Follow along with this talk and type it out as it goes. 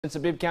Since a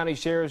Bibb County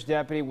Sheriff's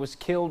deputy was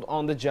killed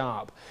on the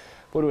job.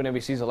 41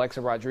 NBC's Alexa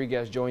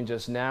Rodriguez joins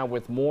us now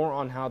with more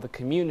on how the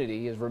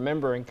community is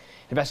remembering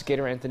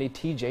investigator Anthony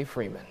TJ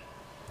Freeman.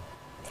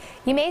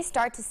 You may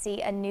start to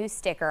see a new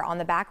sticker on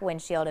the back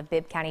windshield of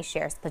Bibb County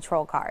Sheriff's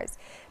patrol cars.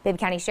 Bibb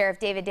County Sheriff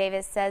David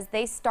Davis says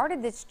they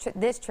started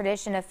this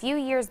tradition a few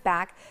years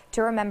back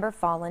to remember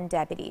fallen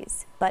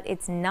deputies. But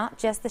it's not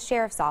just the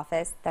Sheriff's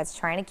Office that's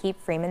trying to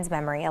keep Freeman's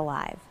memory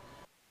alive.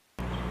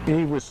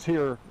 He was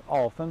here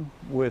often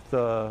with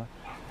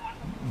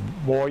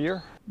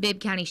Boyer.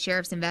 Bibb County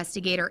Sheriff's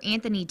investigator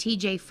Anthony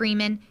TJ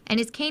Freeman and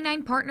his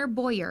canine partner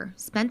Boyer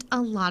spent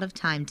a lot of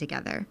time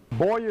together.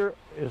 Boyer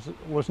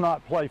was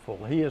not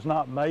playful. He is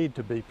not made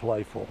to be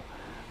playful.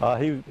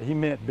 He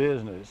meant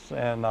business,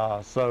 and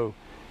so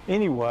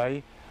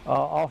anyway,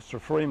 Officer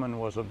Freeman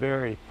was a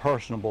very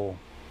personable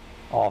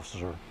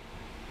officer,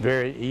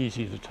 very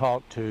easy to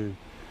talk to,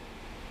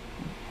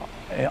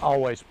 and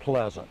always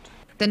pleasant.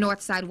 The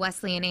Northside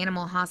Wesleyan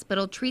Animal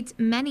Hospital treats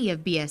many of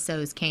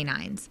BSO's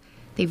canines.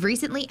 They've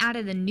recently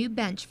added a new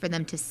bench for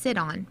them to sit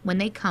on when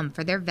they come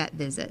for their vet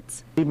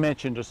visits. He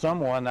mentioned to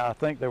someone, I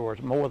think there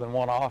was more than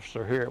one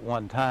officer here at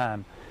one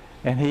time,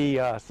 and he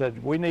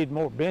said, we need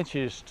more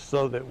benches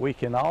so that we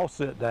can all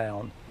sit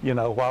down, you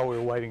know, while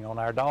we're waiting on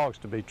our dogs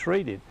to be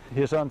treated.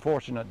 His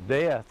unfortunate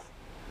death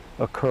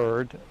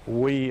occurred.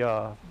 We,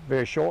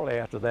 very shortly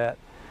after that,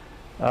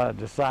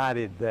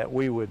 decided that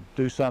we would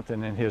do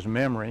something in his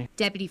memory.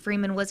 Deputy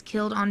Freeman was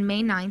killed on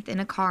May 9th in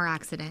a car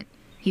accident.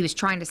 He was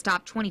trying to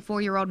stop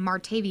 24-year-old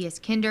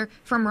Martavius Kinder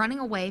from running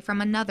away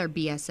from another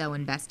BSO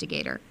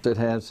investigator. It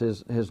has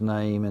his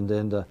name, and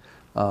then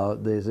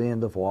his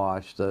end of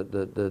watch,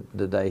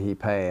 the day he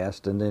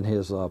passed, and then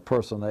his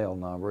personnel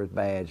number, his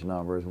badge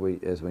number as we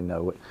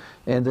know it,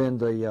 and then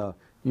the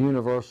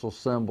universal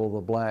symbol, the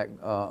black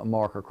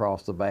mark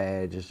across the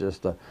badge, is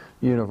just a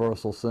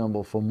universal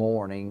symbol for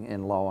mourning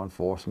in law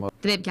enforcement.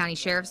 The Bibb County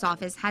Sheriff's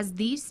Office has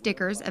these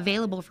stickers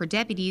available for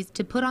deputies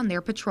to put on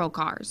their patrol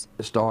cars.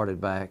 It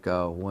started back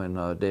when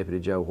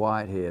Deputy Joe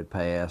Whitehead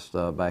passed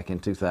back in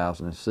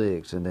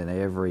 2006, and then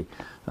every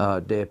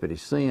deputy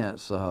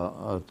since,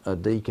 a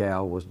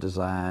decal was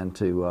designed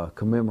to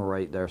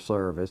commemorate their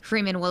service.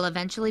 Freeman will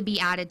eventually be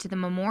added to the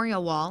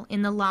memorial wall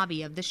in the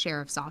lobby of the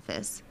Sheriff's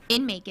Office.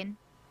 In Macon.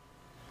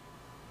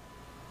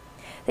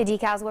 The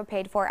decals were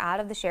paid for out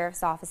of the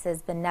Sheriff's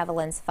Office's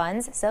benevolence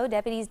funds, so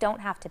deputies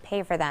don't have to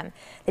pay for them.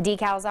 The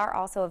decals are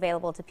also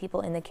available to people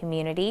in the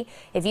community.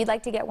 If you'd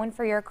like to get one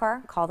for your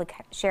car, call the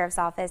Sheriff's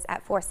Office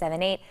at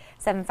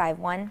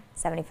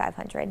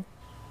 478-751-7500.